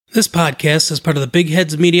This podcast is part of the Big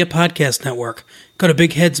Heads Media Podcast Network. Go to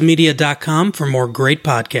bigheadsmedia.com for more great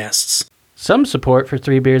podcasts. Some support for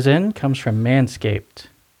 3 Beers In comes from Manscaped.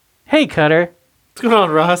 Hey, Cutter. What's going on,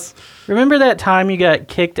 Ross? Remember that time you got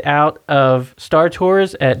kicked out of Star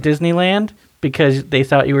Tours at Disneyland because they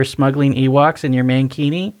thought you were smuggling Ewoks in your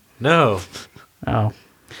mankini? No. Oh.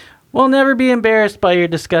 Well, never be embarrassed by your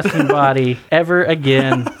disgusting body ever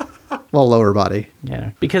again. Well, lower body.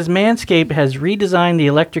 Yeah, because Manscaped has redesigned the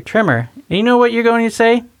electric trimmer. And you know what you're going to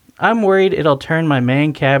say? I'm worried it'll turn my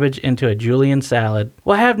man cabbage into a Julian salad.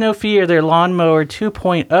 Well, have no fear. Their Lawnmower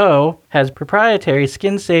 2.0 has proprietary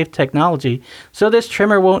skin-safe technology, so this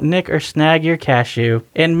trimmer won't nick or snag your cashew.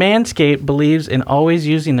 And Manscaped believes in always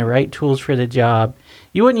using the right tools for the job.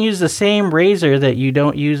 You wouldn't use the same razor that you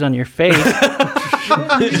don't use on your face.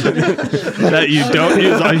 That you don't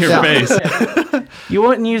use on your face. You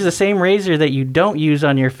wouldn't use the same razor that you don't use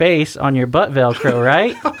on your face on your butt Velcro,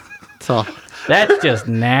 right? That's just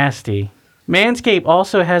nasty. Manscaped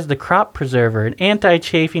also has the Crop Preserver, an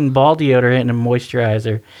anti-chafing ball deodorant and a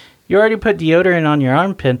moisturizer. You already put deodorant on your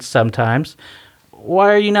armpits sometimes.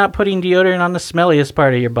 Why are you not putting deodorant on the smelliest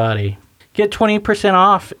part of your body? Get 20%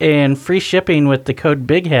 off and free shipping with the code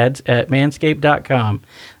BIGHEADS at manscaped.com.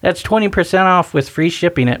 That's 20% off with free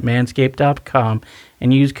shipping at manscaped.com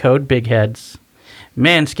and use code BIGHEADS.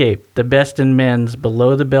 Manscaped, the best in men's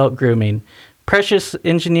below-the-belt grooming. Precious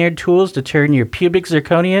engineered tools to turn your pubic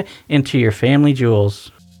zirconia into your family jewels.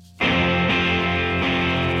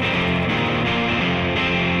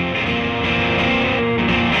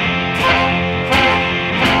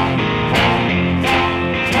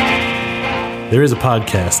 There is a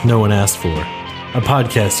podcast no one asked for. A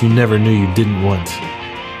podcast you never knew you didn't want.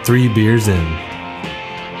 3 Beers In.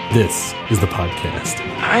 This is the podcast.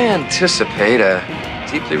 I anticipate a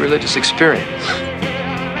deeply religious experience.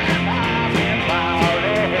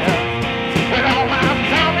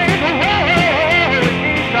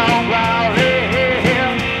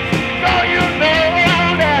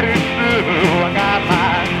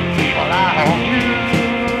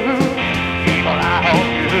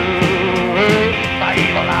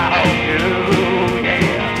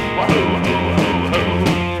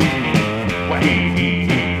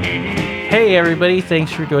 Hey everybody,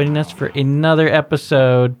 thanks for joining us for another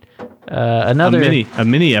episode. A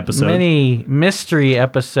mini episode. Mini mystery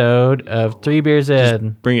episode of 3 Beers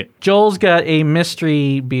In. Bring it. Joel's got a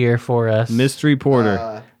mystery beer for us. Mystery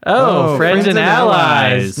Porter. Friends and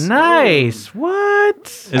Allies. Nice.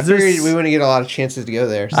 What? I figured we wouldn't get a lot of chances to go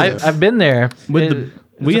there. So. I've been there.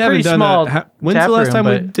 We haven't done that. When's the last time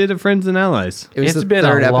we did a Friends and Allies? It's been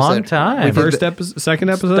a long time. First episode, second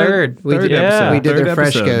episode, third. We did their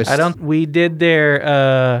Fresh Ghost. We did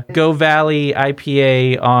their Go Valley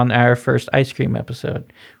IPA on our first ice cream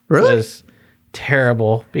episode. Really? It was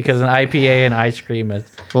terrible because an IPA and ice cream is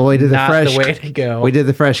we did not the way to go. We did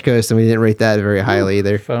the Fresh Ghost, and we didn't rate that very highly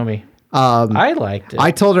either. Foamy. I liked it.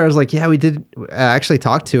 I told her, I was like, yeah, we did. I actually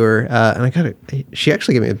talked to her, and she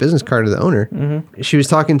actually gave me a business card of the owner. Mm-hmm. She was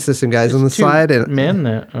talking to some guys on the side. And men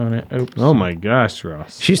that own it. Oops. Oh my gosh,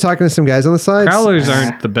 Ross. She's talking to some guys on the side. Crowlers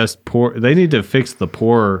aren't the best pour. They need to fix the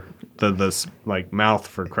pour, the mouth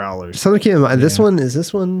for crowlers. Something came in mind. This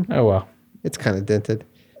one? Oh, well. It's kind of dented.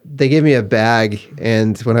 They gave me a bag,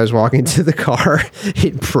 and when I was walking to the car,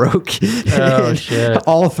 it broke. Oh, shit.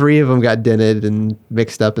 All 3 of them got dented and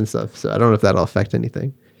mixed up and stuff. So I don't know if that'll affect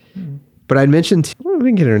anything. But I'd mentioned, we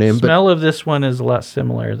didn't get her name. The smell of this one is a lot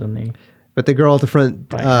similar than But the girl at the front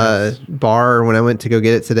bar, when I went to go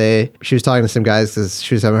get it today, she was talking to some guys because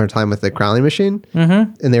she was having a hard time with the crowling machine.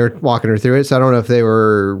 Mm-hmm. And they were walking her through it. So I don't know if they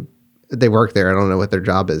work there. I don't know what their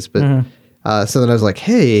job is. But so then I was like,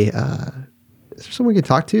 hey, is there someone we could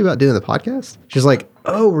talk to about doing the podcast? She's like,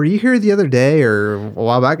 oh, were you here the other day or a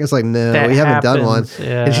while back? It's like, no, we haven't done one.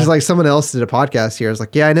 Yeah. And she's like, someone else did a podcast here. I was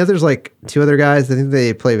like, yeah, I know there's like 2 other guys. I think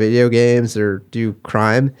they play video games or do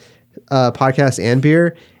crime podcasts and beer.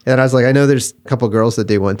 And then I was like, I know there's a couple girls that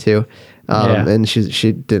do one too. And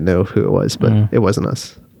she didn't know who it was, but it wasn't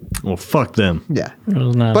us. Well, fuck them. Yeah.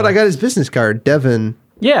 But I got his business card, Devin.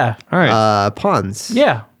 Yeah. All right. Pons.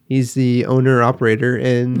 Yeah. He's the owner operator,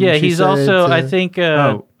 and he's also, I think,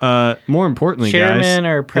 more importantly, chairman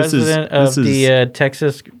guys, or president of the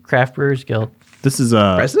Texas Craft Brewers Guild. This is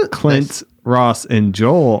Clint, Ross, and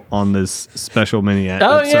Joel on this special mini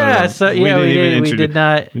episode. Oh yeah, so we did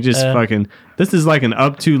not. We just fucking. This is like an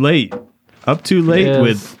up too late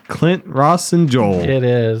with Clint, Ross, and Joel. It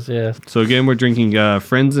is, yes. So again, we're drinking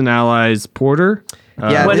Friends and Allies Porter.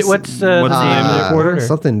 What's the name of the porter?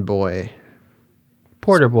 Something boy.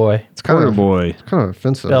 Porter boy. It's kind Porter of boy. It's kind of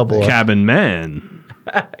offensive. Bellboy. Cabin man.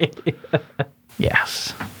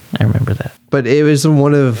 Yes. I remember that. But it was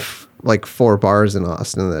one of like 4 bars in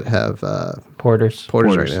Austin that have Porters.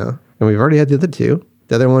 porters right now. And we've already had the other 2.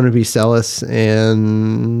 The other one would be Celis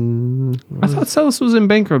and... I thought Celis was in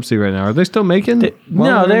bankruptcy right now. Are they still making?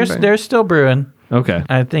 No, they're still brewing. Okay.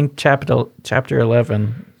 I think chapter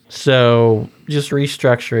 11. So just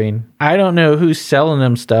restructuring. I don't know who's selling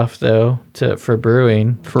them stuff though for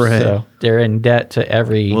brewing. Right. So they're in debt to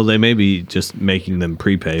every. Well, they may be just making them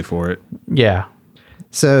prepay for it. Yeah.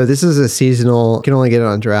 So this is a seasonal. You can only get it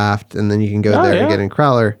on draft, and then you can go there and get it in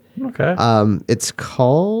Crowler. Okay. It's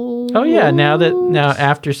called... Oh yeah. Now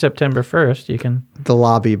after September 1st, you can. The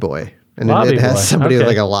Lobby Boy. And Lobby it has Boy. somebody with Okay.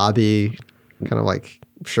 like a lobby kind of like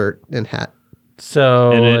shirt and hat.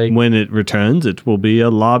 So And when it returns, it will be a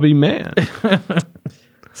lobby man. It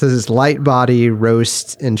says it's light body,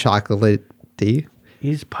 roast, and chocolatey.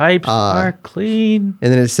 these pipes are clean.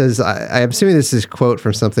 And then it says, I'm assuming this is a quote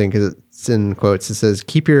from something because it's in quotes. It says,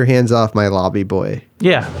 "Keep your hands off my Lobby Boy."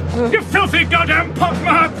 Yeah. You filthy goddamn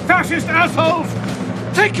pockmarked fascist assholes!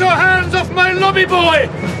 Take your hands off my lobby boy!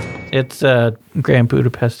 It's Grand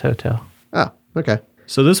Budapest Hotel. Oh, okay.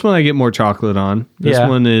 So this one I get more chocolate on. This Yeah.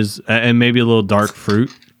 one is, and maybe a little dark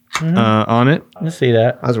fruit on it Let's see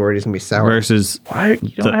that. I was worried he's going to be sour. versus Why you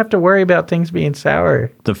don't have to worry about things being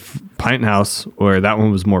sour. the Pint House, where that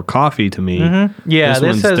one was more coffee to me. Yeah, this this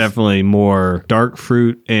one's has- definitely more dark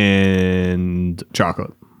fruit and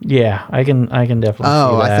chocolate. Yeah, I can definitely.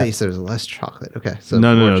 Oh, see I that. thought you said it was less chocolate. Okay. So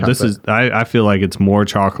No. more This chocolate. is, I feel like it's more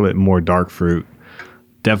chocolate and more dark fruit.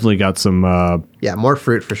 Definitely got some Yeah, more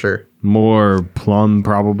fruit for sure. more plum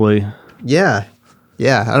probably. Yeah.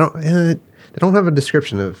 Yeah. They don't have a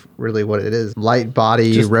description of really what it is. Light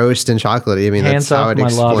body, roast, and chocolatey. I mean, Hands that's how off I'd my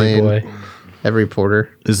lobby explain boy. every porter.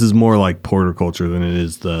 This is more like porter culture than it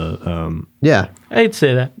is the Yeah. I'd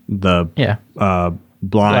say that. blind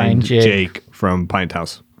Blind Jake. Jake from Pint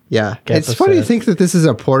House. Yeah. Guess It's funny to that's- think that this is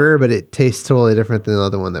a porter, but it tastes totally different than the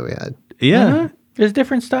other one that we had. Yeah. There's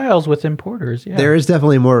different styles within porters. Yeah, There is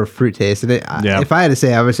definitely more fruit taste. And Yeah. if I had to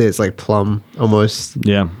say, I would say it's like plum almost.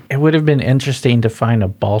 Yeah. It would have been interesting to find a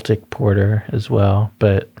Baltic porter as well,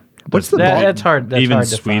 but What's the that's hard. That's even hard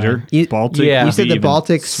to sweeter. find. You- Baltic. Yeah. would You said be the even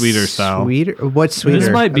Baltic sweeter style. Sweeter? What's sweeter? This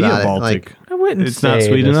might be a about it? Baltic. Like, I wouldn't It's say not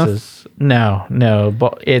sweet this enough? is- no,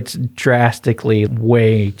 but it's drastically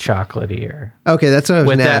way chocolatier okay, that's what I was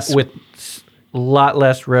with going to that ask. with a lot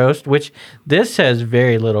less roast. Which this has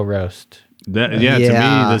very little roast. Yeah, to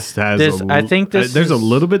Yeah. me, this has. I think this there's a is-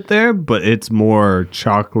 little bit there, but it's more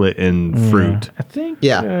chocolate and fruit. I think.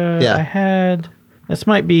 Yeah, yeah. I had this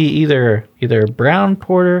might be either brown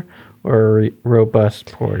porter or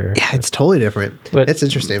robust porter. Yeah, it's totally different. But- it's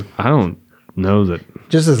interesting. I don't know that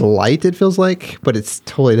Just as light, it feels like, but it's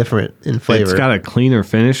totally different in flavor. it's got a cleaner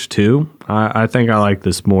finish too. I think I like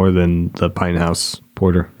this more than the Pint House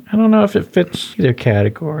Porter. I don't know if it fits either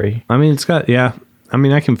category. I mean, it's got I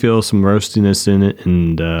mean, I can feel some roastiness in it,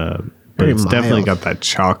 and but Very it's definitely mild. got that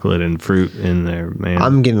chocolate and fruit in there, man.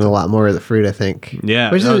 I'm getting a lot more of the fruit, I think. Yeah,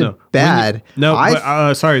 which no, isn't no. bad. No, I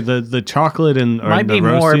but, sorry, the chocolate and or Might the be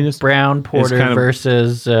more roastiness, brown porter kind of-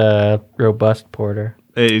 versus robust porter.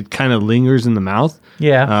 it kind of lingers in the mouth.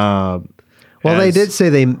 Yeah. well, they as- did say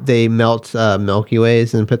they melt Milky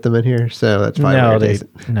Ways and put them in here, so that's probably no, where it they is.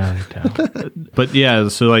 don't. But yeah,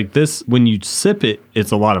 so like this, when you sip it,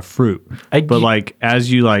 it's a lot of fruit. But like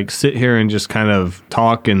as you like sit here and just kind of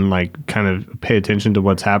talk and like kind of pay attention to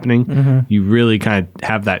what's happening, you really kind of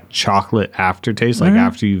have that chocolate aftertaste. Like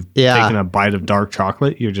after you've Yeah. taken a bite of dark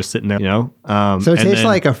chocolate, you're just sitting there, you know. So it and tastes then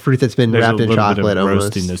like a fruit that's been there's a wrapped in little chocolate bit of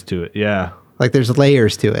almost. roastiness to it. Yeah, Like there's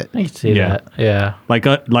layers to it. I can see Yeah. that. Yeah.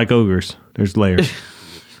 like ogres. There's layers.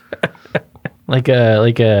 Like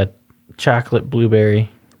a chocolate blueberry.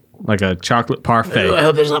 Like a chocolate parfait. I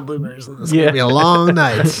hope there's not blueberries in this. It's Yeah. gonna be a long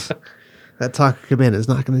night. That Taco Cabana is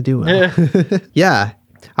not going to do well. Yeah.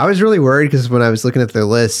 I was really worried because when I was looking at their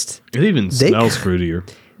list, It even They- smells fruitier.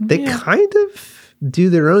 they kind of do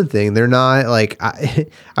their own thing. They're not like I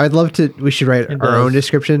would love to. We should write our does. own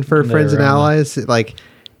description for Their friends and own. allies. Like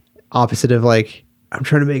opposite of like I'm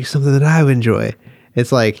trying to make something that I would enjoy.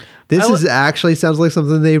 It's like this I is actually sounds like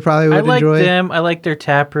something they probably would I like enjoy. them. I like their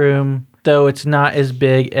tap room, though it's not as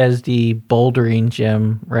big as the bouldering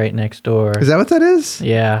gym right next door. Is that what that is?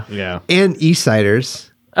 Yeah. Yeah. And Eastsiders.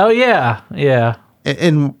 Oh yeah. Yeah.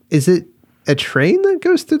 And is it a train that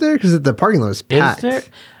goes through there? Because the parking lot is Is packed. there?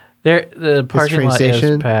 The parking lot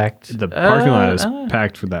station? is packed. The parking lot is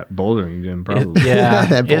packed for that bouldering gym, probably. Yeah,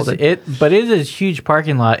 That boulder. but it is a huge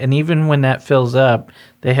parking lot, and even when that fills up,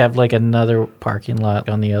 they have like another parking lot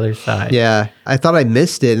on the other side. Yeah, I thought I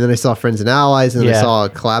missed it, and then I saw Friends and Allies, and then I Yeah. saw a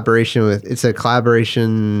collaboration with. It's a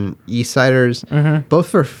collaboration Eastsiders.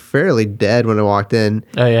 Both were fairly dead when I walked in.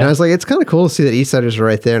 Oh, yeah? And I was like, it's kind of cool to see that Eastsiders are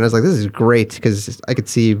right there, and I was like, this is great because I could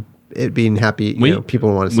see it being happy.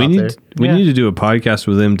 People want to stop there. We Yeah. need to do a podcast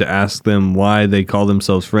with them to ask them why they call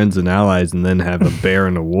themselves friends and allies, and then have a bear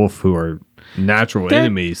and a wolf who are natural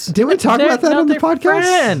enemies. Did we talk about that on the podcast?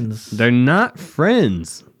 Friends They're not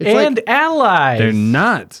friends. It's and like, allies. They're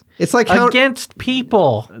not. it's like Hound. Against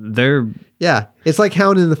people. They're. Yeah, it's like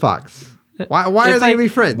Hound and the Fox. Why are It's they like- gonna be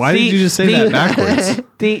friends? Why did you just say that backwards?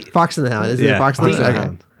 The Fox and the Hound? Is it Yeah, Fox and the Fox and the Hound?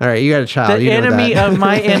 Hound. All right, you got a child. You know enemy that. of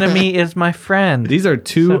my enemy is my friend. These are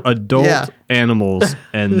two adult Yeah. animals,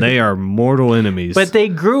 and they are mortal enemies. But they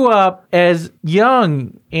grew up as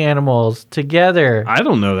young animals together. I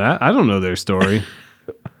don't know that. I don't know their story.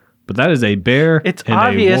 But that is a bear. It's and a wolf.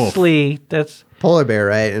 obviously that's polar bear,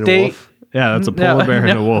 right? And a they. wolf. Yeah, that's a No, polar bear and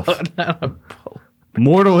a no, wolf. not a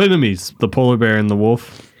Mortal enemies. The polar bear and the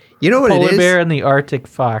wolf. You know what it polar is? bear and the Arctic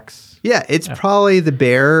fox. Yeah, it's probably the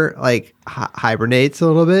bear like hibernates a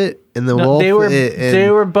little bit, and the No, wolf. they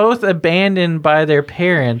were both abandoned by their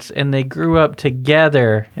parents, and they grew up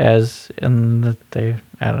together as they.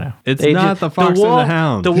 I don't know. It's They not the fox and the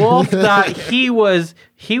hound. The wolf thought he was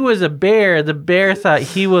a bear. The bear thought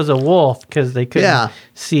he was a wolf because they couldn't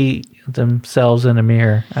see themselves in a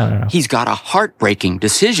mirror. I don't know. He's got a heartbreaking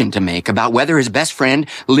decision to make about whether his best friend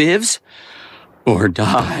lives or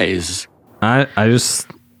dies. I just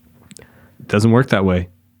it doesn't work that way.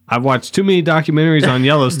 I've watched too many documentaries on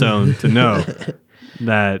Yellowstone to know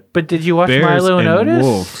that But did you watch bears Milo and Otis?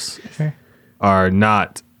 wolves are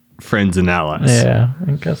not friends and allies. Yeah,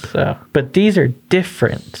 I guess so. But these are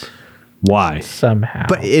different Why? somehow.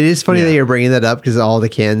 But it is funny that you're bringing that up because all the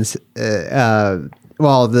cans.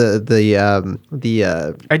 Well,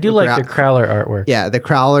 I do like the Crowler artwork. Yeah, the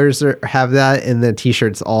Crowlers have that, and the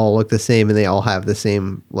T-shirts all look the same, and they all have the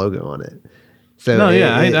same logo on it. So No,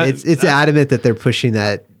 yeah, it's adamant that they're pushing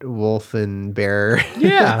that wolf and bear.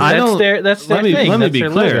 Yeah, that's their thing. Let me That's be their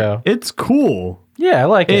clear. logo. It's cool. Yeah, I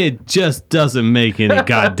like it. It just doesn't make any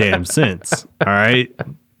goddamn sense. All right.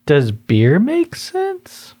 Does beer make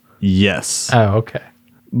sense? Yes. Oh, okay.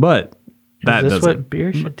 But that Is this doesn't. what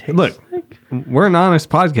beer should taste Look, like? we're an honest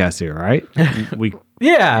podcast here, all right? We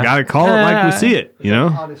Yeah. gotta call it like we see it, you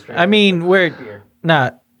know? I mean, we're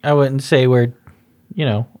not, I wouldn't say we're,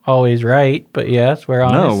 always right, but yes, we're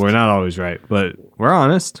honest. No, we're not always right, but we're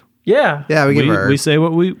honest. Yeah. Yeah, we give our. We say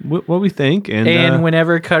what we think, and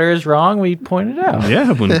whenever Cutter is wrong, we point it out.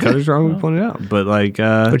 yeah, when Cutter's wrong, we point it out. But like,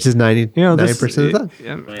 which is 99% this- of the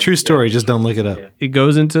time. True story. Just don't look it up. it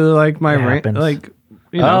goes into like my It rant, happens. like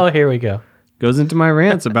Oh, here we go. goes into my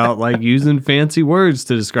rants about like using fancy words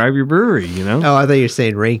to describe your brewery, you know, Oh, I thought you were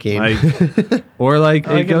saying ranking. like or like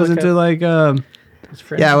I it can goes look into up- like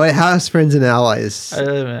yeah, House Friends and Allies.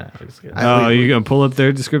 oh, you're gonna pull up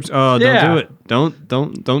their description. Oh, don't Yeah. do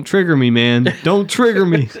it. Don't trigger me, man. Don't trigger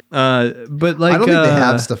me. But like I don't think they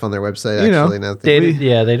have stuff on their website. you know, Actually, now that I think-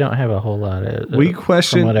 They don't have a whole lot of. we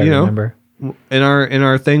question, from what I you know, remember. in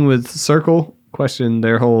our thing with Circle, question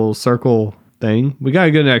their whole Circle thing. We got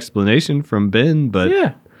a good explanation from Ben, but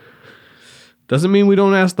Yeah. doesn't mean we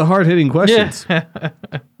don't ask the hard hitting questions.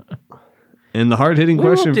 And the hard hitting We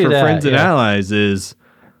will question do for that, friends and yeah. allies is,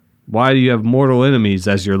 why do you have mortal enemies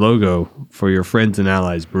as your logo for your friends and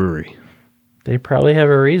allies brewery? They probably have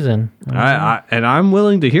a reason. And I'm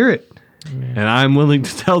willing to hear it, and I'm willing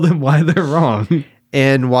to tell them why they're wrong.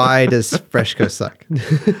 And why does Freshco suck?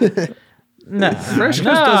 No, Fresh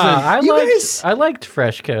Coast I You liked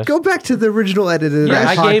Fresh Coast. Go back to the original edit of Yeah,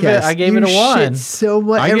 that I gave it- podcast. I gave You it a 1. shit so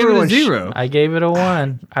much. I gave it a Everyone 0. I gave it a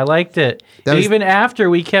 1. I liked it. That was- Even after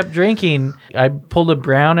we kept drinking, I pulled a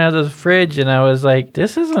brown out of the fridge and I was like,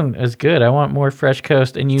 this isn't as good. I want more Fresh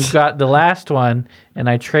Coast. And you got the last one, and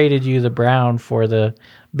I traded you the brown for the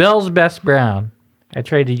Bell's Best Brown. I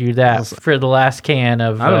traded you that for the last can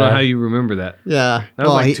of. I don't know how you remember that. Yeah. That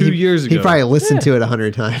was like 2 years He ago. probably listened to it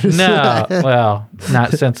 100 times. No, well,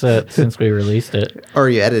 not since we released it. Or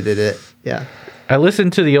you edited it. Yeah. I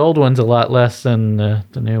listened to the old ones a lot less than the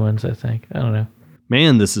new ones, I think. I don't know.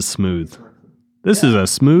 Man, this is smooth. This is a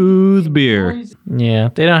smooth beer. Yeah,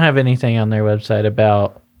 they don't have anything on their website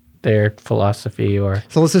about their philosophy or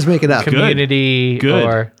So let's just make it up. community Good.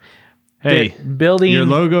 or Hey, building. your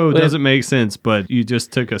logo with- doesn't make sense, but you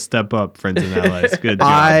just took a step up, friends and allies. Good job.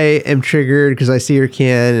 I am triggered because I see your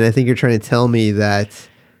can, and I think you're trying to tell me that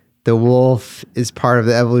the wolf is part of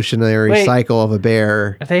the evolutionary cycle of a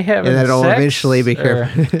bear. Are they having and that it'll sex, eventually be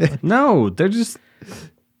careful. No, they're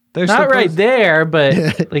not right there,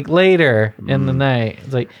 but like later in the night.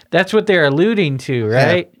 It's like that's what they're alluding to,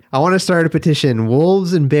 right? Yeah. I want to start a petition.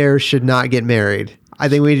 Wolves and bears should not get married. I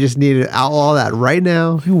think we just need to outlaw that right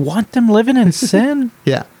now. You want them living in sin?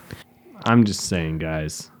 Yeah. I'm just saying,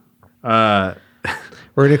 guys. We're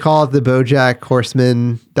going to call it the BoJack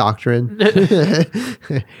Horseman doctrine.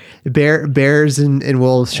 Bears and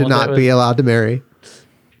wolves should not be allowed to marry.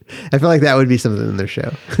 I feel like that would be something in their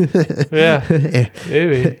show. Yeah,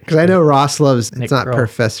 maybe. Because I know Ross loves, Nick it's not Kroll.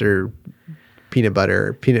 Professor Peanut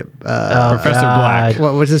Butter. Professor Black.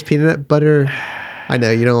 What's his peanut butter? I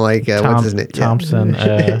know you don't like, what's his name? Thompson.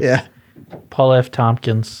 Yeah. Paul F.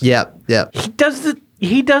 Tompkins. Yep.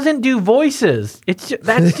 He doesn't do voices.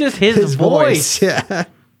 That's just his voice. Yeah.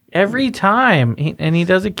 Every time. He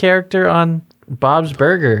does a character on Bob's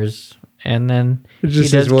Burgers, and then It's he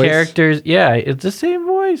just does his voice? characters. Yeah, it's the same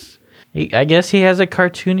voice. I guess he has a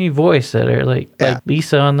cartoony voice that are like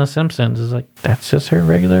Lisa on The Simpsons is like, that's just her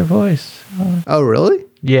regular voice. Oh, really?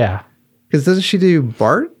 Yeah. Because doesn't she do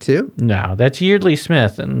Bart too? No, that's Yeardley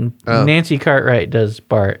Smith, and Nancy Cartwright does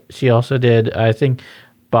Bart. She also did, I think,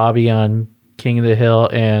 Bobby on King of the Hill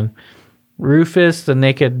and Rufus the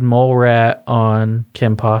Naked Mole Rat on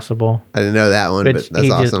Kim Possible. I didn't know that one, but that's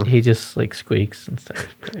awesome. He just like squeaks and stuff.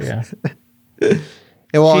 But, yeah.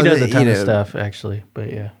 Yeah, well, She does a ton of stuff, actually.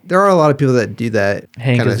 But yeah. There are a lot of people that do that.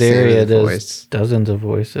 Hank kind of Azaria same does voice. dozens of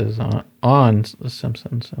voices on The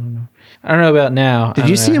Simpsons. I don't know about now. Did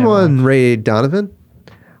you see him on Ray Donovan?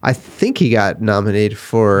 I think he got nominated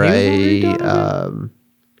for it's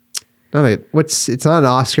not an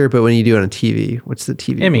Oscar, but when you do it on TV, what's the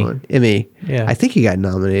TV Emmy. one? Emmy. Yeah. I think he got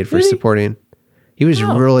nominated for Did he? supporting. He was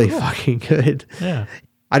really fucking good. Yeah.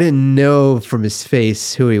 I didn't know from his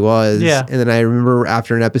face who he was. Yeah. And then I remember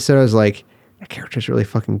after an episode, I was like, that character's really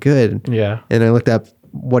fucking good. Yeah. And I looked up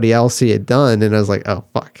what else he had done, and I was like, oh,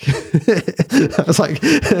 fuck. I was like...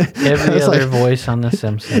 Every other voice on The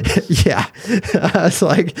Simpsons. Yeah. I was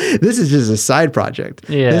like, this is just a side project.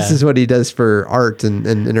 Yeah. This is what he does for art and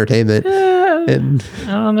entertainment. And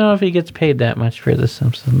I don't know if he gets paid that much for The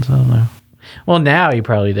Simpsons. I don't know. Well, now he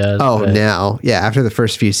probably does. but now. Yeah, after the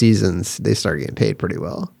first few seasons, they start getting paid pretty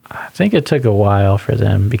well. I think it took a while for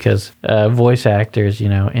them because voice actors,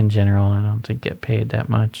 in general, I don't think get paid that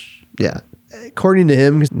much. Yeah. According to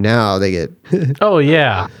him, now they get... Oh,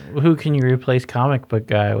 yeah. Who can you replace comic book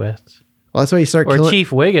guy with? Well, that's why you start Or killing... Chief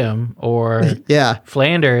Wiggum or Yeah.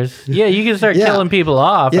 Flanders. Yeah, you can start killing people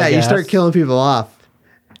off. Yeah, I you guess. start killing people off.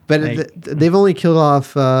 But they've only killed off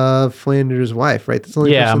Flanders' wife, right? That's the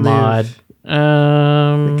only person Maud.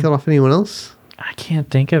 they killed off anyone else? I can't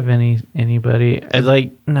think of anybody.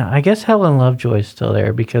 No, I guess Helen Lovejoy's still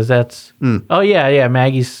there because that's. Oh yeah,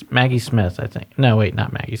 Maggie Smith. I think. No, wait,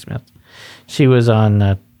 not Maggie Smith. She was on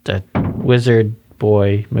the Wizard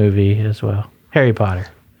Boy movie as well. Harry Potter.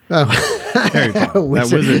 Oh, Harry Potter. That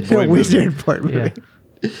Wizard Boy movie.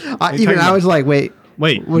 Yeah. I was like, wait,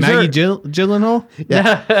 was Maggie Gyllenhaal?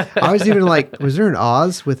 Yeah. I was even like, was there an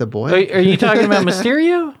Oz with a boy? Wait, are you talking about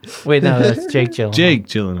Mysterio? Wait, no, that's Jake Gyllenhaal. Jake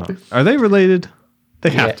Gyllenhaal. Are they related? They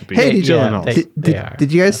have to be. Hey, Jake Gyllenhaal.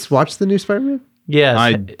 Did you guys watch the new Spider-Man? Yes.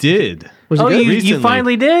 I did. Was it good? You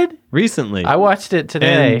finally did? Recently. I watched it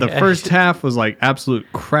today. And the first half was like absolute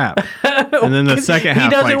crap. And then the second half, he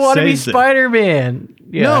doesn't want to be saves it. Spider-Man.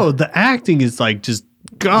 Yeah. No, the acting is like just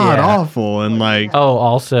god awful and like. Oh,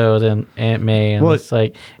 also then Aunt May and it's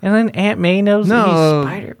like, and then Aunt May knows that he's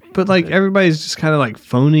Spider-Man. But like everybody's just kind of like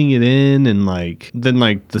phoning it in, and like then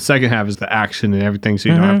like the second half is the action and everything, so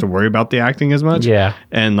you don't have to worry about the acting as much. Yeah,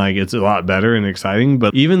 and like it's a lot better and exciting.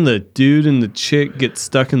 But even the dude and the chick get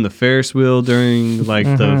stuck in the Ferris wheel during like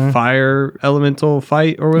the fire elemental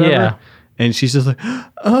fight or whatever. Yeah. And she's just like,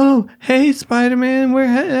 oh, hey, Spider-Man, we're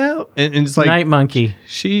heading out. And it's like... Night Monkey.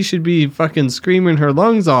 She should be fucking screaming her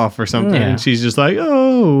lungs off or something. Yeah. And she's just like,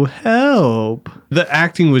 oh, help. The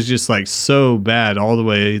acting was just like so bad all the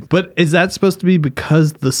way. But is that supposed to be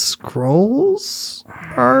because the Skrulls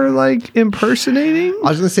are like impersonating? I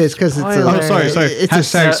was going to say it's because it's a... Oh, sorry. It's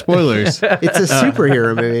Hashtag spoilers. It's a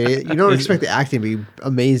superhero movie. You don't expect the acting to be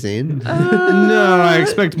amazing. No, I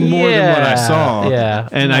expect more than what I saw. Yeah.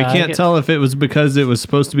 And I can't tell if it was because it was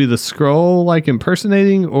supposed to be the Skrull like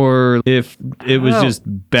impersonating or if it was just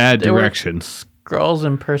bad direction. Skrulls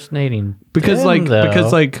impersonating Because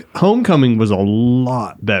them, Homecoming was a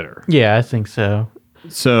lot better. Yeah, I think so.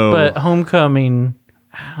 So But Homecoming,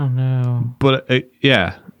 I don't know. But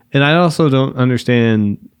yeah. And I also don't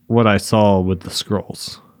understand what I saw with the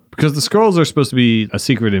Skrulls. Because the Skrulls are supposed to be a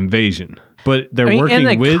secret invasion, but they're working in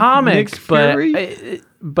the with comics, Nick Fury?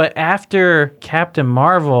 but after Captain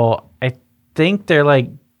Marvel, I think they're like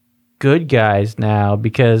good guys now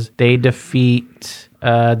because they defeat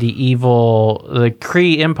the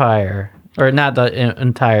Kree Empire. Or not the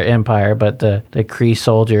entire empire, but the Kree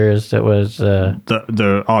soldiers that was...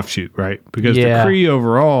 the offshoot, right? Because the Kree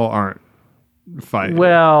overall aren't fighting.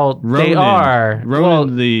 Well, they are.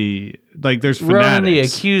 Ronan there's fanatics. Ronan the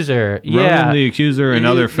Accuser. Ronan the Accuser and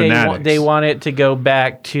other fanatics. They want it to go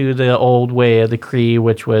back to the old way of the Kree,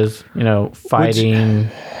 which was, fighting...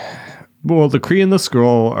 Well, the Kree and the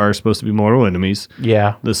Skrull are supposed to be mortal enemies.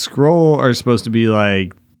 Yeah. The Skrull are supposed to be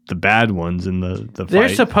like... the bad ones in the fight. They're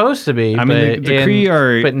supposed to be. I mean, the Kree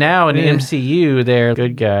are... But now in the MCU, they're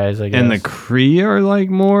good guys, I guess. And the Kree are like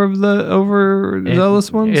more of the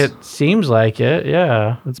overzealous ones? It seems like it,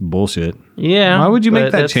 yeah. That's bullshit. Yeah. Why would you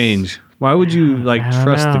make that change? Why would you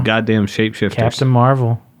trust the goddamn shapeshifters? Captain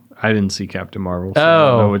Marvel. I didn't see Captain Marvel, so I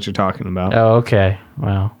don't know what you're talking about. Oh, okay.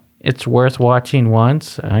 Well, it's worth watching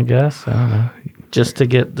once, I guess. I don't know. Just to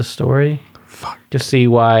get the story. Fuck. To see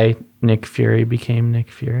why... Nick Fury became Nick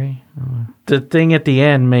Fury. The thing at the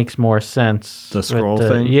end makes more sense. The Skrull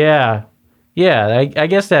thing? Yeah. Yeah, I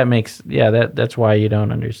guess that makes... Yeah, that's why you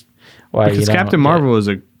don't understand. Because Captain Marvel is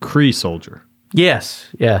a Kree soldier. Yes.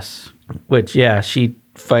 Which, she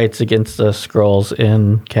fights against the Skrulls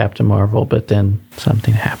in Captain Marvel, but then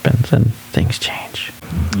something happens and things change.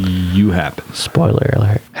 You happen. Spoiler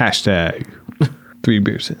alert. Hashtag 3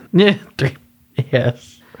 beers in. Yeah, 3.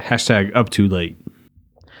 Yes. Hashtag up too late.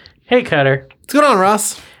 Hey, Cutter. What's going on,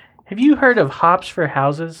 Ross? Have you heard of Hops for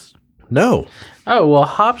Houses? No. Oh, well,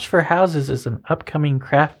 Hops for Houses is an upcoming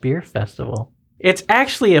craft beer festival. It's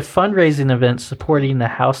actually a fundraising event supporting the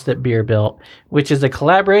House That Beer Built, which is a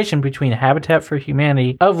collaboration between Habitat for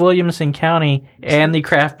Humanity of Williamson County and the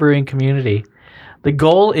craft brewing community. The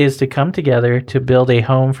goal is to come together to build a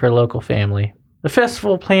home for a local family. The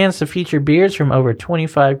festival plans to feature beers from over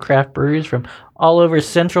 25 craft breweries from all over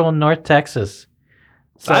Central and North Texas.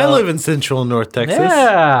 So, I live in Central and North Texas.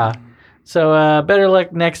 Yeah. So better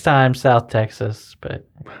luck next time, South Texas. But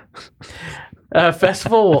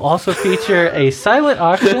festival will also feature a silent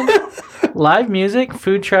auction, live music,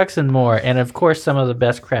 food trucks, and more. And, of course, some of the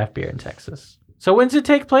best craft beer in Texas. So when's it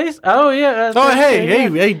take place? Oh, yeah.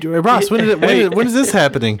 Hey, Ross, when is this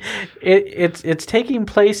happening? It's taking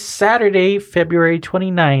place Saturday, February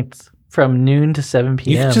 29th. From noon to 7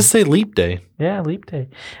 p.m. You can just say Leap Day. Yeah, Leap Day.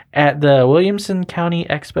 At the Williamson County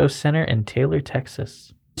Expo Center in Taylor,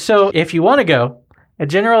 Texas. So if you want to go, a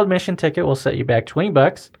general admission ticket will set you back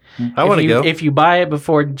 $20. I want to go. If you buy it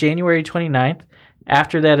before January 29th.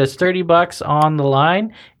 After that is $30 on the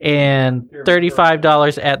line and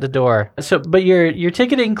 $35 at the door. So, but your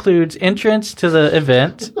ticket includes entrance to the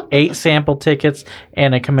event, 8 sample tickets,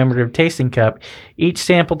 and a commemorative tasting cup. Each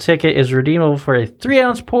sample ticket is redeemable for a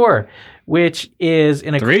 3-ounce pour, which is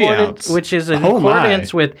in accordance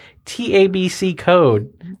with TABC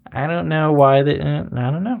code. I don't know why I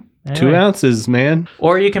don't know. Anyway. 2 ounces, man.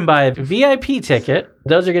 Or you can buy a VIP ticket.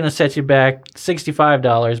 Those are going to set you back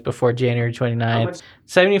 $65 before January 29th.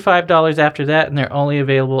 $75 after that, and they're only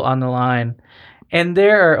available on the line. And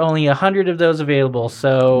there are only 100 of those available.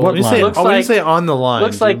 So when you say on the line,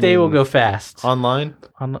 looks like they will go fast. Online?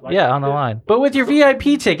 On the line. But with your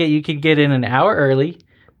VIP ticket, you can get in an hour early.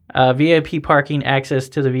 VIP parking access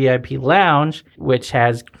to the VIP lounge, which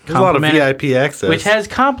has a lot of VIP access, which has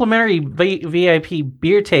complimentary VIP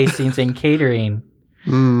beer tastings and catering,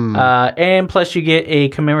 and plus you get a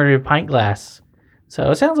commemorative pint glass.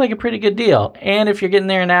 So it sounds like a pretty good deal. And if you're getting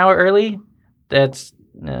there an hour early, that's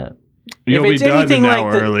you'll be done an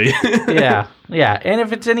hour early. yeah. And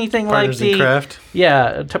if it's anything Partners like in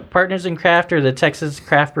Craft, Partners in Craft or the Texas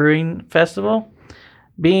Craft Brewing Festival.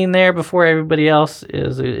 Being there before everybody else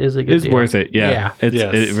is a good deal. It's worth it, yeah.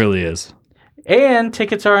 It really is. And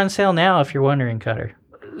tickets are on sale now if you're wondering, Cutter.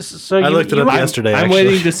 So I looked it up yesterday. I'm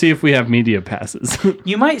waiting to see if we have media passes.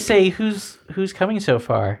 You might say who's coming so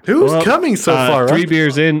far. Who's coming so far? 3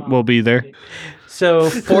 beers in, we'll be there. So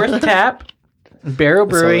Fourth Tap, Barrel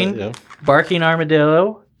Brewing, Barking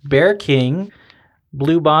Armadillo, Bear King,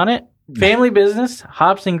 Blue Bonnet, Family Business,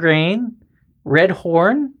 Hops and Grain, Red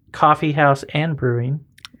Horn, Coffee House and Brewing.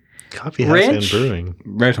 Coffee House and Brewing.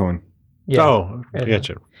 Red Horn. Yeah. Oh, I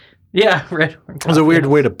gotcha. Yeah, Red Horn. It was a weird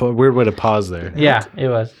way to pause there. Yeah, it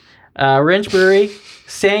was. Wrench Brewery,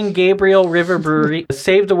 San Gabriel River Brewery,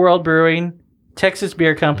 Save the World Brewing, Texas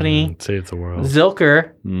Beer Company, Save the World,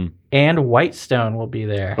 Zilker, and Whitestone will be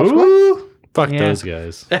there. Ooh, fuck those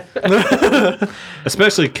guys.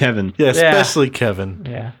 Especially Kevin. Yeah, especially Kevin.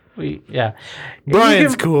 Yeah.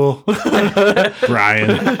 Brian's cool.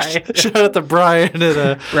 Brian. Shout out to Brian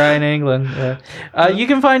and Brian England. You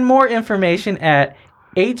can find more information at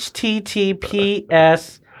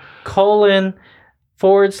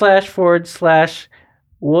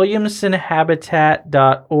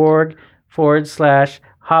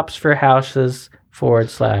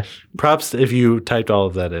props if you typed all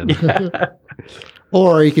of that in.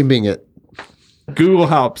 Or you can Bing it. Google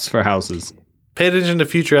helps for houses. Pay attention to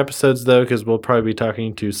future episodes, though, because we'll probably be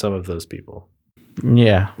talking to some of those people.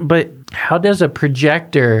 Yeah. But how does a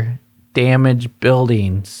projector damage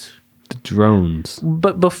buildings? The drones.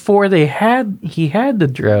 But before he had the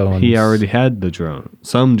drones. He already had the drone.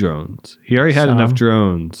 Some drones. He already had enough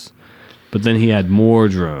drones. But then he had more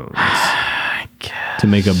drones to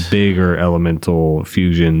make a bigger elemental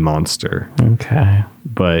fusion monster. Okay.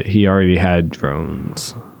 But he already had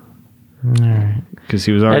drones. All right. Because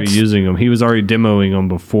he was already using them. He was already demoing them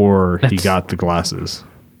before he got the glasses.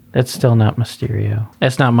 That's still not Mysterio.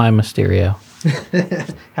 That's not my Mysterio.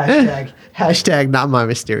 Hashtag not my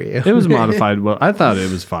Mysterio. It was modified. Well, I thought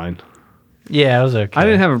it was fine. Yeah, it was okay. I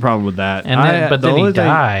didn't have a problem with that. And then, but then he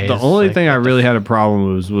died. The only thing I really had a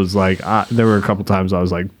problem with was like there were a couple times I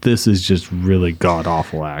was like, "This is just really god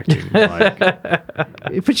awful acting." Like,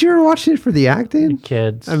 but you were watching it for the acting,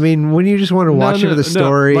 kids. I mean, when you just want to watch it for the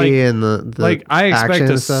story and the like, I expect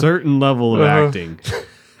a certain level of acting,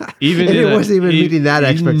 even and it wasn't even meeting that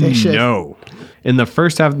expectation. No, in the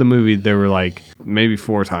first half of the movie, there were like maybe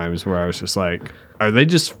 4 times where I was just like, "Are they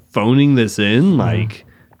just phoning this in?" Like.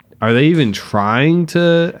 Are they even trying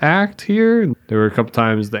to act here? There were a couple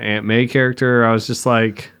times the Aunt May character, I was just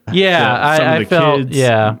like... Yeah, I felt... Kids,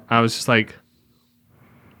 yeah. I was just like...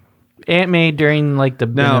 Aunt May during, like, the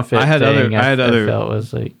benefit I had thing, I felt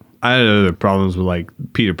was like... I had other problems with, like,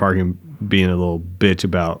 Peter Parker being a little bitch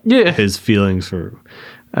about his feelings for...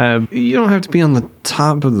 you don't have to be on the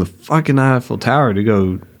top of the fucking Eiffel Tower to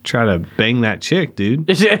go try to bang that chick, dude.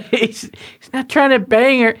 He's not trying to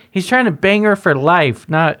bang her. He's trying to bang her for life,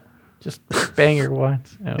 not... Just bang her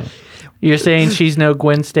once. Oh. You're saying she's no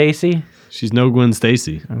Gwen Stacy? She's no Gwen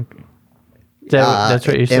Stacy. Okay. That's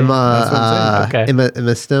what you're saying? Okay.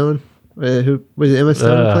 Emma Stone? Who was it? Emma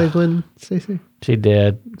Stone who played Gwen Stacy? She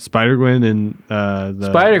did. Spider-Gwen and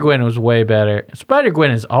Spider-Gwen was way better. Spider-Gwen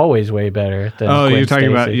is always way better than Gwen you're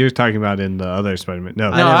talking Stacy. you're talking about in the other Spider-Man. No,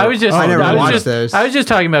 I was just those. I was just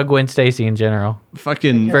talking about Gwen Stacy in general.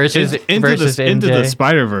 Fucking versus into the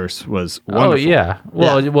Spider-Verse was wonderful. Oh yeah.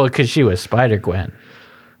 Well, because she was Spider-Gwen.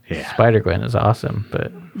 Yeah. Spider-Gwen is awesome,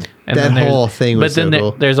 but that whole thing was so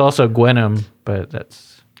cool. There's also Gwenum, but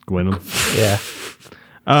that's Gwenum. Yeah.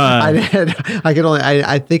 I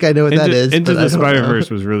think I know what that is. Into the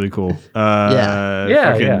Spider-Verse was really cool.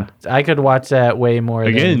 Yeah. I could watch that way more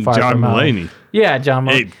again, than John Mulaney. Yeah, John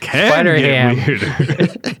Mulaney. It can get weirder.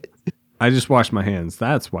 I just washed my hands.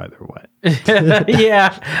 That's why they're wet.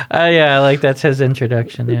 Yeah, like that's his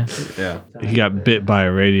introduction. Yeah. He got bit by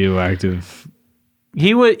a radioactive.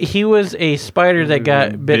 He was a spider that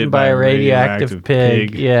got bitten by a radioactive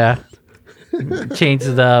pig. Yeah. Changed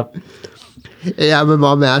it up. Yeah, my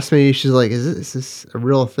mom asked me, she's like, is this a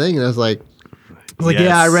real thing? And I was like, yes.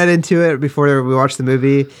 Yeah, I read into it before we watched the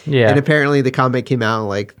movie. Yeah. And apparently the comic came out in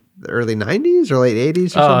like the early 90s or late 80s or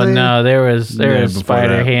something. Oh, no, there was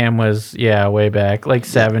Spider-Ham was, way back, like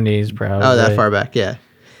 70s probably. Oh, that far back, yeah.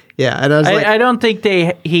 Yeah, and I was like... I don't think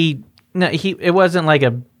it wasn't like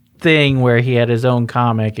a thing where he had his own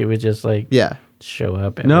comic. It was just like... Yeah. Show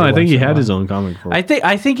up. No, I think he had his own comic book. I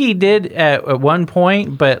think he did at one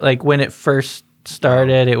point, but like when it first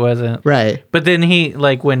started, it wasn't right. But then he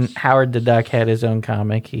when Howard the Duck had his own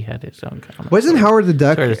comic, he had his own comic. Wasn't Howard the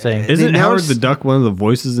Duck sort of thing? Isn't Howard the Duck one of the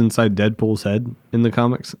voices inside Deadpool's head in the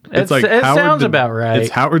comics? It's like it sounds about right. It's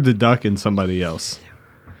Howard the Duck and somebody else.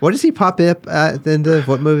 What does he pop up at the end of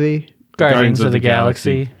what movie? Guardians of the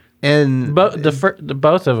Galaxy. And both of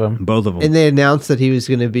them. And they announced that he was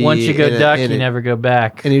going to be once you go duck, you never go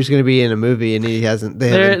back. And he was going to be in a movie, and he hasn't.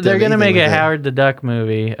 They're going to make a Howard the Duck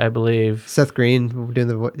movie, I believe. Seth Green doing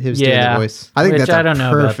the voice. I think that's I don't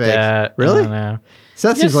know perfect. About that. Really? I don't know.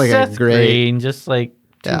 Seth seems like Seth a great. Green, just like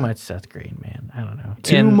too much Seth Green, man. I don't know.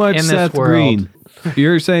 Too much Seth Green.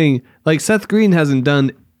 You're saying like Seth Green hasn't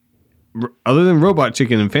done. Other than Robot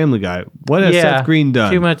Chicken and Family Guy, what has Seth Green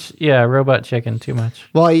done? Too much, Robot Chicken, too much.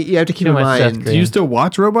 Well, you have to keep in mind. Do you still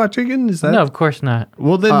watch Robot Chicken? Is that no? Of course not.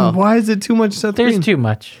 Well, then why is it too much Seth Green? There's too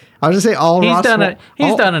much. I was gonna say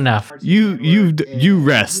He's done enough. You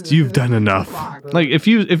rest. You've done enough. Like if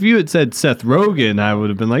you had said Seth Rogen, I would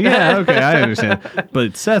have been like, yeah, okay, I understand.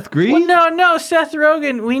 But Seth Green? Well, no, Seth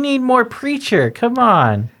Rogen. We need more Preacher. Come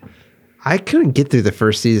on. I couldn't get through the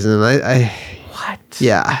first season. What?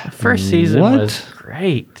 Yeah. The first season was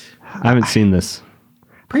great. I haven't seen this.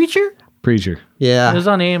 Preacher? Preacher. Yeah. It was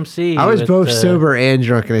on AMC. I was both sober and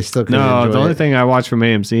drunk, and I still couldn't No, enjoy the only it. thing I watch from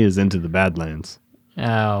AMC is Into the Badlands.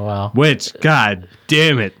 Oh, well. Which, god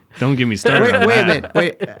damn it. Don't get me started on Wait a that.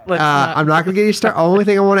 minute. Wait. I'm not going to get you started. Only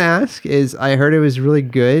thing I want to ask is I heard it was really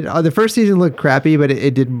good. The first season looked crappy, but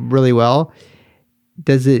it did really well.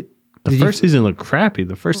 The first season looked crappy.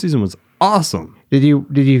 The first season was awesome. Did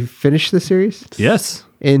you finish the series? Yes.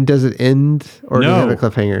 And does it end or does it have No. a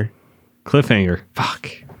cliffhanger? Cliffhanger. Fuck.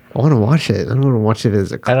 I want to watch it. I don't want to watch it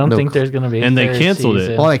as a. I don't think there's going to be a And they third canceled it.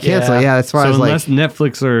 season. Oh, they canceled. it. Yeah, that's why I So was like. unless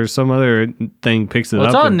Netflix or some other thing picks it Well, up.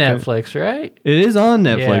 it's on and- Netflix, right? It is on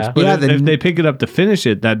Netflix. Yeah. But Yeah, if they pick it up to finish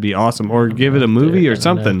it, that'd be awesome. Or give it a movie or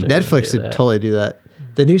something. Netflix would totally do that.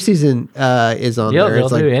 The new season is on Yeah, there. they'll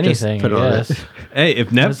It's like do just anything, put it I on guess. it. Hey, if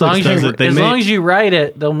As long Netflix as, does you, it, they as may. long as you write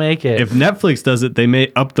it, they'll make it. If Netflix does it, they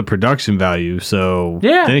may up the production value. So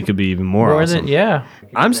Yeah. then it could be even more awesome. Yeah.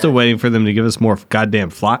 I'm still waiting for them to give us more goddamn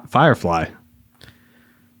Firefly.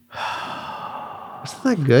 Isn't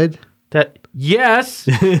that good? That yes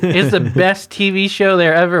is the best TV show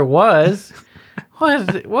there ever was.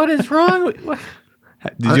 What is wrong? What?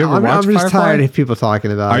 Did you ever watch I'm just Firefly? tired of people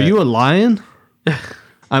talking about Are it. you a lion?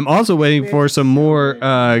 I'm also waiting for some more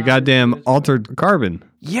goddamn Altered Carbon.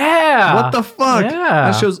 Yeah. What the fuck?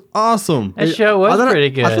 Yeah. That show's awesome. That show was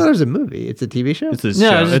pretty good. I thought it was a movie. It's a TV show. It's a No,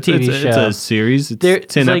 show. it's a TV It's show. a series. It's There-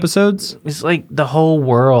 10 it's like- episodes. It's like the whole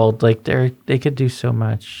world. Like they could do so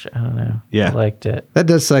much. I don't know. Yeah. I liked it. That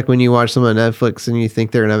does suck when you watch something on Netflix and you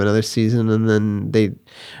think they're gonna have another season and then they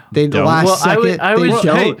the Don't. last Well, second I they was-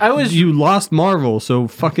 don't. Hey, I was- you lost Marvel, so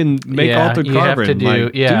fucking make Yeah, Altered you have Carbon. to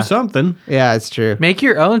do- yeah. do something. Yeah, it's true. Make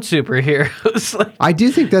your own superheroes. Like I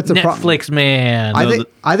do think that's a problem. Netflix man.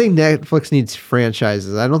 I think Netflix needs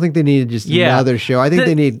franchises. I don't think they need just Yeah. another show. I think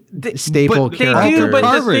they need staple They characters. do, but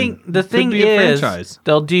Carbon the could thing be a is, franchise.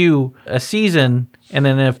 they'll do a season, and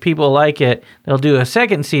then if people like it, they'll do a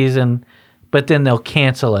second season, but then they'll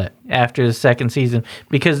cancel it after the second season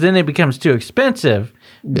because then it becomes too expensive.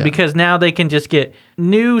 Yeah. Because now they can just get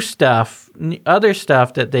new stuff, other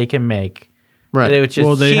stuff that they can make. Right. Which is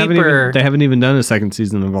Well, they cheaper. haven't even done a second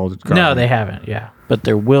season of Altered Carbon. No, they haven't. Yeah. But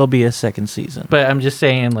there will be a second season. But I'm just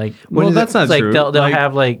saying, like, Well, that's not like true. they'll Like-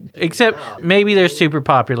 have like, except maybe there's super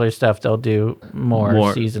popular stuff. They'll do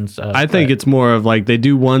more season stuff. I think but- it's more of like they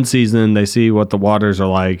do one season, they see what the waters are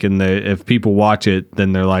like, and if people watch it,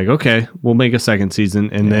 then they're like, okay, we'll make a second season.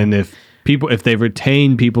 And then if they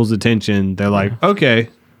retain people's attention, they're like, okay,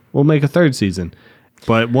 we'll make a third season.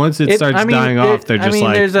 But once it starts dying off, they're just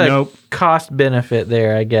like, there's a nope. cost benefit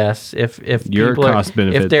there, I guess. If Your people are- cost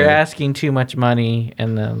benefit if they're there. asking too much money,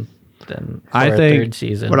 and then for I a think third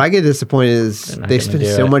season, What I get disappointed is They're not they gonna spend do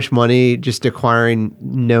so it. much money just acquiring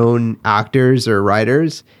known actors or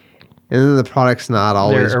writers, and then the product's not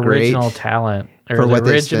always their great. original talent or for the what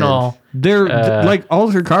they original. they're like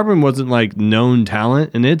Altered Carbon wasn't like known talent,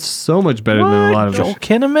 and it's so much better than a lot of Joel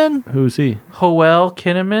Kinnaman? Who's he? Joel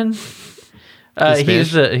Kinnaman.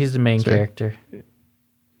 He's the main character.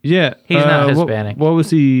 Yeah, He's not what- Hispanic. What was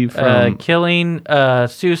he from? Killing,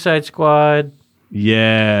 Suicide Squad.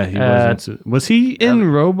 Yeah, he wasn't. Was he in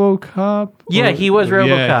RoboCop? Yeah, he was Yeah,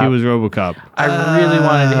 RoboCop. he was RoboCop. I really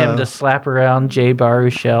wanted him to slap around Jay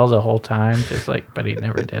Baruchel the whole time, just like, but he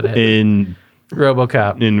never did it. In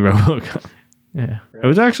RoboCop. RoboCop. Yeah, It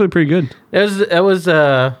was actually pretty good. that was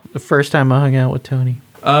the first time I hung out with Tony.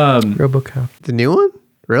 RoboCop. The new one,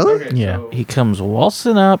 really? Yeah. He comes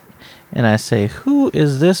waltzing up, and I say, who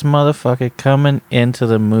is this motherfucker coming into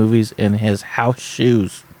the movies in his house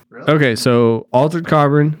shoes? Okay, so Altered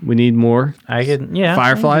Carbon, we need more. I can. Yeah.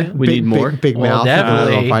 Firefly, we need more. Big Well, mouth. I don't know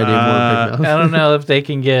definitely. if I do more big mouth. I don't know if they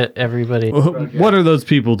can get everybody. What are those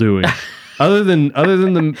people doing? other than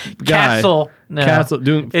the guy, Castle. No. Castle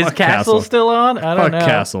doing Is fuck Castle still on? I don't Fuck know.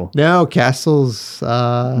 Castle. No, Castle's.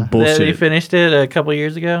 They Bullshit. finished it a couple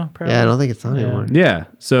years ago. Probably. Yeah, I don't think it's on anymore. Yeah.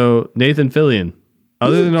 So Nathan Fillion.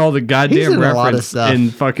 Other than all the he's goddamn in a lot of reference stuff. in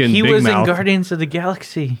fucking He Big was Mouth. in Guardians of the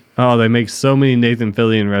Galaxy. Oh, they make so many Nathan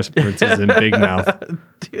Fillion references in Big Mouth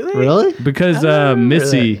Do they? Really? because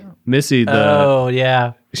Missy, Oh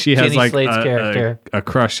yeah. she has Jenny like Slate's character. a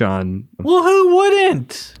crush on Well, who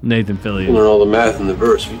wouldn't? Nathan You Fillion. learn all the math in the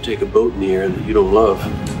verse. If you take a boat in the air that you don't love,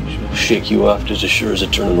 she'll shake you off just as sure as a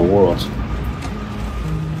turn in the world.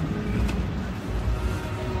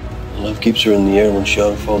 Love keeps her in the air when she ought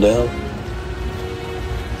to fall down.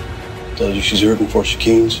 Tells you she's hurting before she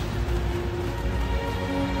keens.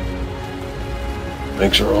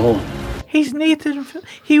 Makes her home. He's Nathan.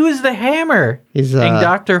 He was the Hammer He's in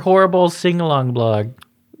Dr. Horrible's sing-along blog.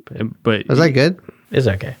 But Was that good? It's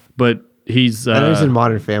okay. But he's I know he's in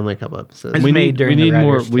Modern Family a couple episodes. It's we made need during the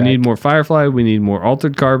more. writer's We need strike. more Firefly. We need more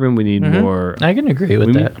Altered Carbon. We need more. I can agree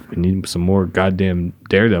with that. We need some more goddamn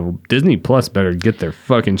Daredevil. Disney Plus better get their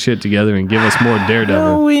fucking shit together and give us more Daredevil.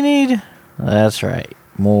 Oh, we need. That's right.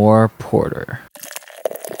 More Porter.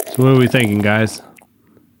 So what are we thinking, guys?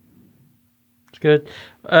 It's good.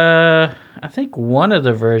 I think one of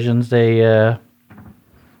the versions they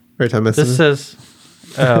Every time I this says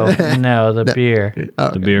oh no the beer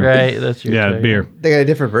The beer, right that's your Yeah, choice. beer. They got a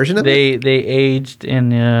different version of it? They aged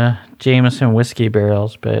in Jameson whiskey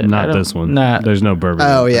barrels, but I Not don't- this one. Not. There's no bourbon.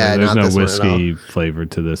 Oh, yeah, There's not no this one at whiskey flavor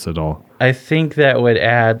to this at all. I think that would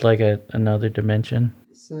add like another dimension.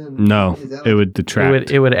 No, it would detract.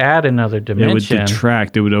 It would add another It would dimension.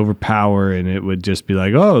 detract. It would overpower, and it would just be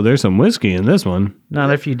like, oh, there's some whiskey in this one.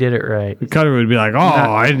 Not if you did it right. The cutter would be like,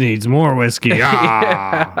 oh, it needs more whiskey.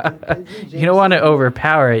 Ah. You don't want to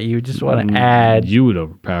overpower it. You just want to add. You would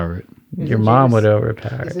overpower it. Your mom would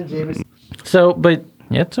overpower it. So, but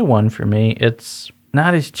it's a 1 for me. It's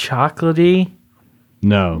not as chocolatey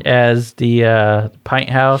No, as the Pint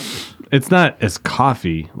House. it's not as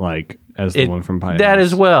coffee like as the one from Pie That House.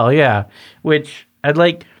 as well, yeah. Which I'd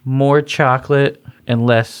like more chocolate and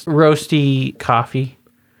less roasty coffee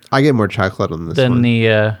I get more chocolate on this than one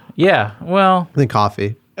the yeah. Well, than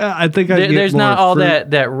coffee. I think I there's not all that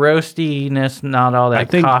roastiness, not all that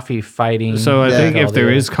think- coffee fighting. So I think all if there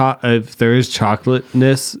the- is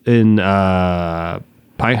chocolateness in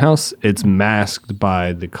Pint House, it's masked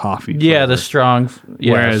by the coffee. yeah, the flavor. strong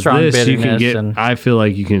Whereas strong this, you bitterness can get. and I feel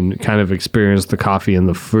like you can kind of experience the coffee and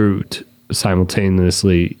the fruit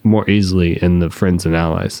simultaneously more easily in the Friends and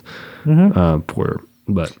Allies porter.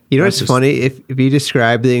 But You know that's what's just- funny? If you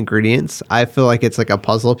describe the ingredients, I feel like it's like a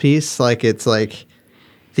puzzle piece. Like it's like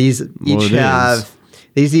these each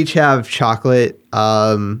it have chocolate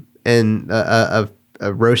and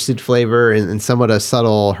a roasted flavor and somewhat a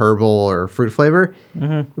subtle herbal or fruit flavor.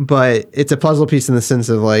 But it's a puzzle piece in the sense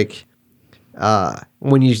of like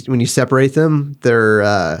when you separate them, they're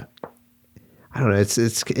I don't know. It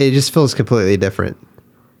just feels completely different.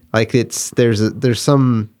 Like there's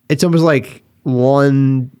some. It's almost like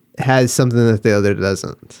one has something that the other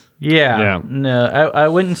doesn't. Yeah. No, I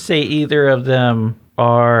wouldn't say either of them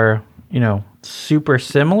are, super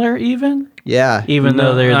similar even. Yeah. Even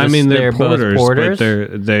though they're both porters.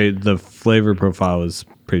 but the flavor profile is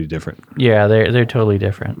pretty different. Yeah, they're totally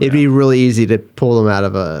different. It'd be really easy to pull them out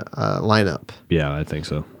of a lineup. Yeah, I think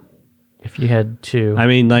so. If you had to. I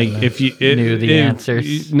mean, like if you knew the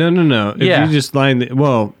answers. No. If Yeah. you just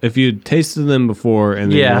if you had tasted them before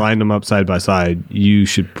and then Yeah. you lined them up side by side, you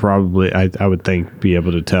should probably, I would think, be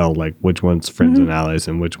able to tell like which one's Friends and Allies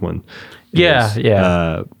and which one. Yeah,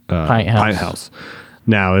 is, Pint House. House.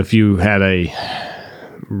 Now, if you had a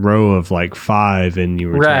row of like 5 and you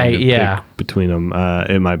were trying to pick between them,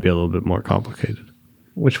 it might be a little bit more complicated.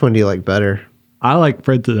 Which one do you like better? I like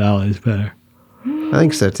Friends and Allies better. I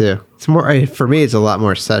think so too. It's more for me. It's a lot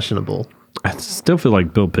more sessionable. I still feel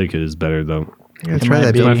like Bill Pickett is better though. Yeah, try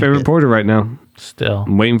that. It's my favorite porter right now. Still.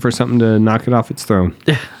 I'm waiting for something to knock it off its throne.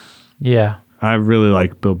 Yeah. I really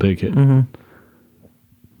like Bill Pickett.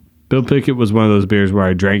 Bill Pickett was one of those beers where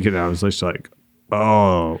I drank it and I was just like,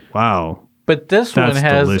 oh, wow. But this That's one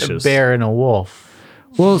has delicious. a bear and a wolf.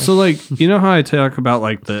 Well, so like, you know how I talk about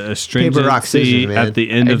like the Paper, rock, astringency scissors, man. at the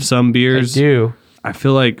end of some beers? I do. I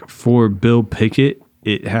feel like for Bill Pickett,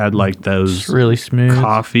 it had like those It's really smooth.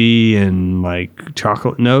 coffee and like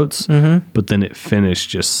chocolate notes, but then it finished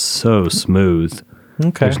just so smooth.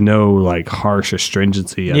 Okay. There's no like harsh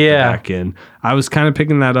astringency at the Yeah. back end. I was kind of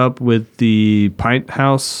picking that up with the Pint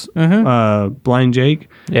House Blind Jake.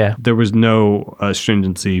 Yeah. There was no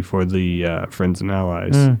astringency for the Friends and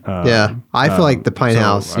Allies. Yeah, I feel like the Pine so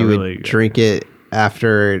House. I You really- would drink it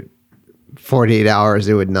after 48 hours.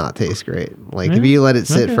 It would not taste great. Like if you let it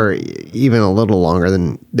sit for even a little longer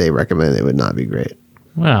than they recommend, it would not be great.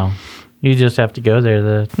 Well, you just have to go there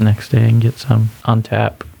the next day and get some on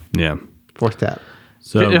tap. Yeah. Fourth tap.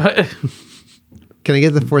 So Can I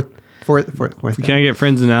get the fourth? can I get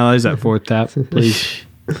Friends and Allies at fourth tap, please?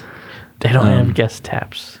 They don't have guest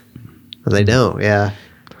taps. They don't. Yeah.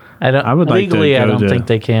 I would like to legally, I go don't to- think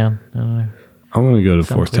they can. I want to go to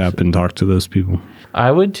Some fourth tap and talk to those people. I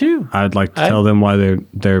would too. I'd like to tell them why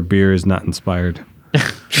their beer is not inspired.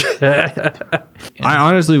 I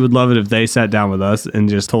honestly would love it if they sat down with us and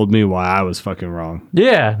just told me why I was fucking wrong.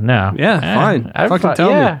 Yeah, no. Yeah, fine. Fucking tell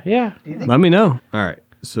me. Yeah. Let me know. All right.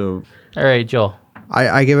 So All right, Joel.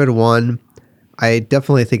 I give it a 1. I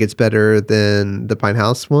definitely think it's better than the Pine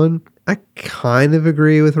House one. I kind of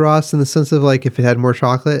agree with Ross in the sense of like if it had more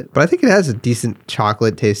chocolate, but I think it has a decent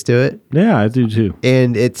chocolate taste to it. Yeah, I do too.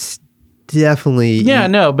 And it's definitely Yeah,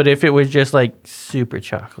 no, but if it was just like super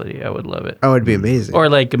chocolatey, I would love it. Oh, it'd be amazing. Or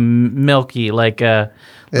like milky, like you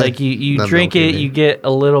not drink milky, it, you get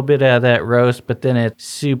a little bit of that roast, but then it's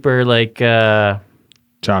super like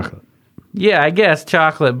chocolate. Yeah, I guess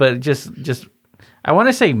chocolate, but just I want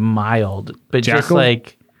to say mild, but just Jackal?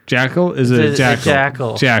 like Jackal? Is it a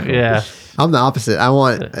jackal? Jackal. Yeah. I'm the opposite. I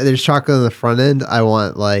want there's chocolate on the front end. I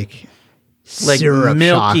want like syrup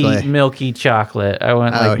milky chocolate. I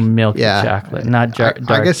want like milky chocolate, not dark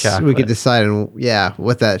I guess chocolate. we could decide on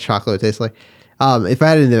what that chocolate would taste like. If I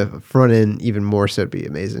had it in the front end even more, so it'd be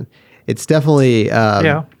amazing. It's definitely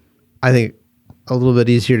I think a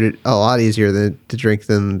lot easier to drink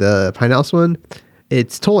than the Pine House one.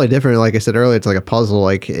 It's totally different. Like I said earlier, it's like a puzzle.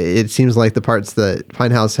 Like it seems like the parts that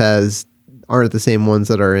Pine House has aren't the same ones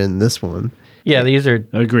that are in this one. Yeah, these are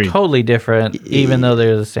totally different, even though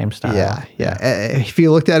they're the same style. Yeah. If you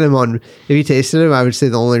looked at them if you tasted them, I would say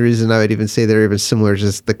the only reason I would even say they're even similar is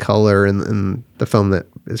just the color and the foam that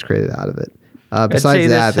is created out of it. Besides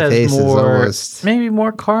that, the taste is almost maybe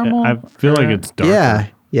more caramel. I feel like it's darker.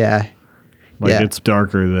 Yeah. It's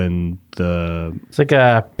darker than the. It's like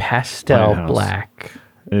a pastel black.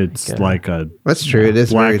 It's like a. That's true. It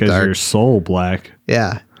is black very dark. as your soul black.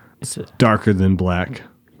 Yeah. It's darker than black.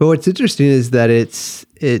 But what's interesting is that it's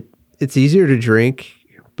easier to drink,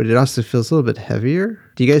 but it also feels a little bit heavier.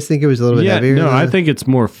 Do you guys think it was a little bit heavier? No, I think it's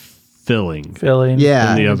more filling. Yeah.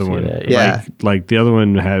 Than the other one. Yeah. Like the other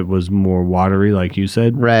one was more watery, like you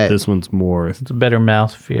said. Right. This one's more. It's a better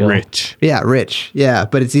mouthfeel. Rich. Yeah, rich. Yeah,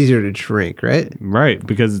 but it's easier to drink, right? Right,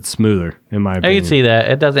 because it's smoother, in my opinion. I can see that.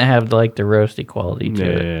 It doesn't have like the roasty quality to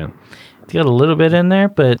it. Yeah. It's got a little bit in there,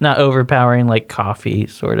 but not overpowering like coffee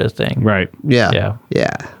sort of thing. Right. Yeah.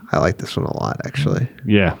 I like this one a lot, actually.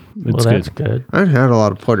 Yeah. It's that's good. I've had a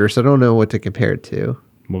lot of porters, so I don't know what to compare it to.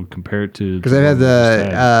 We'll compare it to... Because I've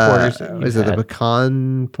had porters the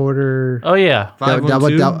pecan porter? Oh, yeah. I've had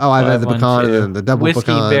the pecan and then the double Whiskey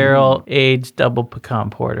pecan. barrel aged double pecan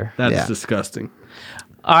porter. That's disgusting.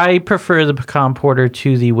 I prefer the pecan porter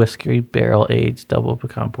to the whiskey barrel aged double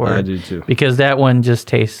pecan porter. I do too. Because that one just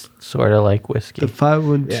tastes sort of like whiskey. The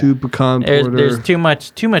 512 pecan porter. There's too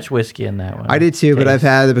much whiskey in that one. I did too, but I've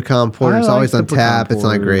had the pecan porter. It's always on tap. It's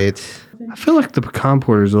not great. I feel like the pecan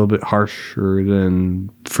porter is a little bit harsher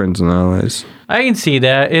than Friends and Allies. I can see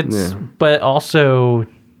that. But also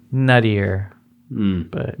nuttier.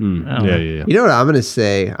 But Yeah. You know what I'm gonna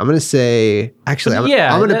say? Actually,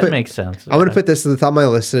 that makes sense. I'm gonna put this to the top of my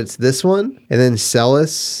list. And it's this one, and then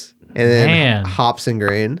Celis, and then Hops and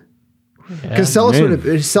Grain. Because Celis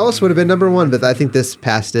would have been number one, but I think this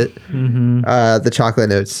passed it. Mm-hmm. The chocolate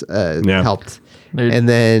notes helped, and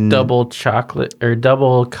then double chocolate or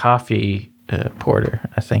double coffee porter,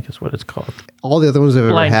 I think is what it's called. All the other ones I've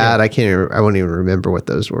ever had, I won't even remember what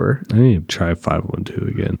those were. I need to try 512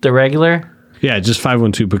 again. The regular. Yeah, just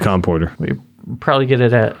 512 pecan porter. We probably get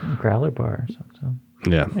it at Growler Bar or something.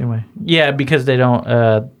 Yeah. Anyway, because they don't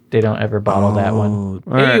ever bottle that one.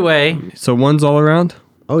 Anyway, so one's all around.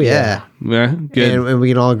 Oh yeah, good. And we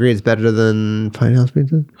can all agree it's better than Pine House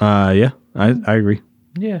Pizza. Yeah, I agree.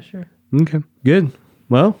 Yeah, sure. Okay, good.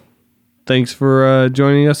 Well, thanks for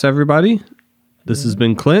joining us, everybody. This has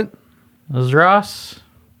been Clint. This is Ross.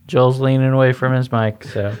 Joel's leaning away from his mic,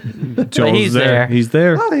 so Joel's there. He's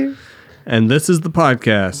there. Hi. And this is the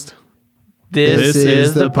podcast. This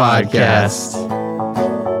is the podcast.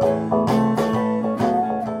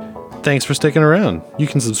 Thanks for sticking around. You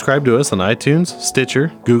can subscribe to us on iTunes,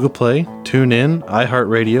 Stitcher, Google Play, TuneIn,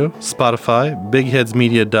 iHeartRadio, Spotify,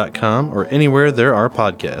 BigHeadsMedia.com, or anywhere there are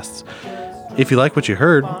podcasts. If you like what you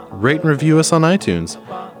heard, rate and review us on iTunes.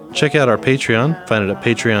 Check out our Patreon. Find it at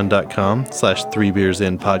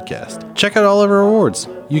patreon.com/3beersinpodcast. Check out all of our awards.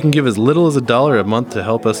 You can give as little as $1 a month to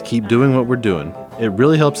help us keep doing what we're doing. It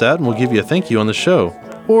really helps out and we'll give you a thank you on the show.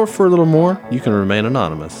 Or for a little more, you can remain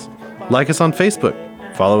anonymous. Like us on Facebook.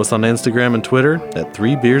 Follow us on Instagram and Twitter at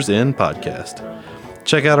 3beersinpodcast.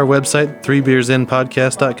 Check out our website,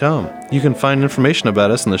 3beersinpodcast.com. You can find information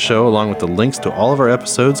about us and the show along with the links to all of our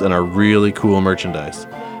episodes and our really cool merchandise.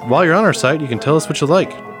 While you're on our site, you can tell us what you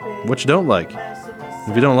like, what you don't like.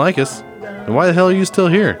 If you don't like us, then why the hell are you still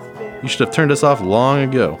here? You should have turned us off long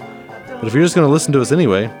ago. But if you're just going to listen to us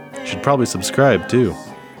anyway, you should probably subscribe too.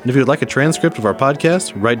 And if you would like a transcript of our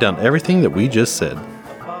podcast, write down everything that we just said.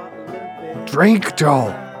 Drink,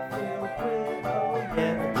 Joel.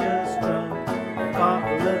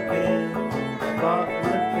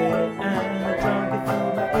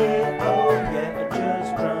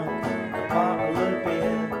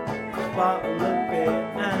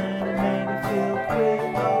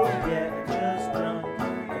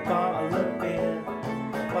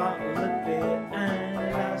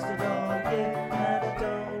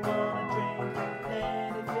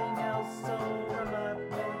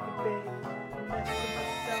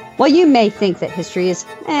 While you may think that history is,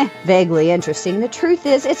 vaguely interesting, the truth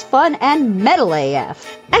is it's fun and metal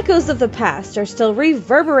AF. Echoes of the past are still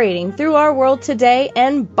reverberating through our world today,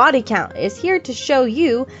 and Body Count is here to show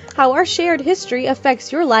you how our shared history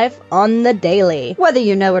affects your life on the daily. Whether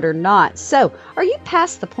you know it or not. So, are you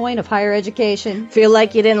past the point of higher education? Feel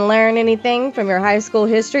like you didn't learn anything from your high school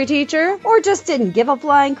history teacher? Or just didn't give a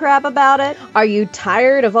flying crap about it? Are you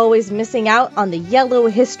tired of always missing out on the yellow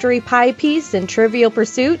history pie piece in Trivial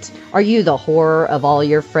Pursuit? Are you the horror of all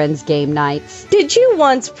your friends' game nights? Did you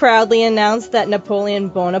once proudly announce that Napoleon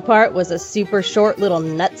Bonaparte was a super short little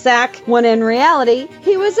nutsack? When in reality,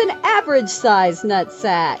 he was an average-sized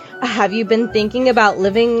nutsack. Have you been thinking about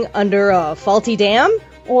living under a faulty dam?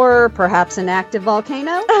 Or perhaps an active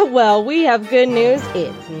volcano? Well, we have good news.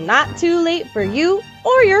 It's not too late for you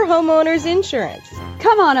or your homeowner's insurance.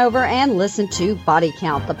 Come on over and listen to Body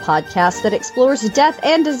Count, the podcast that explores death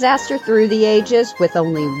and disaster through the ages with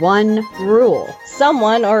only one rule.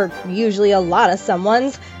 Someone, or usually a lot of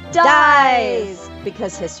someones, dies!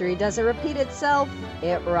 Because history doesn't repeat itself,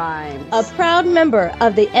 it rhymes. A proud member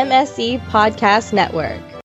of the MSE Podcast Network.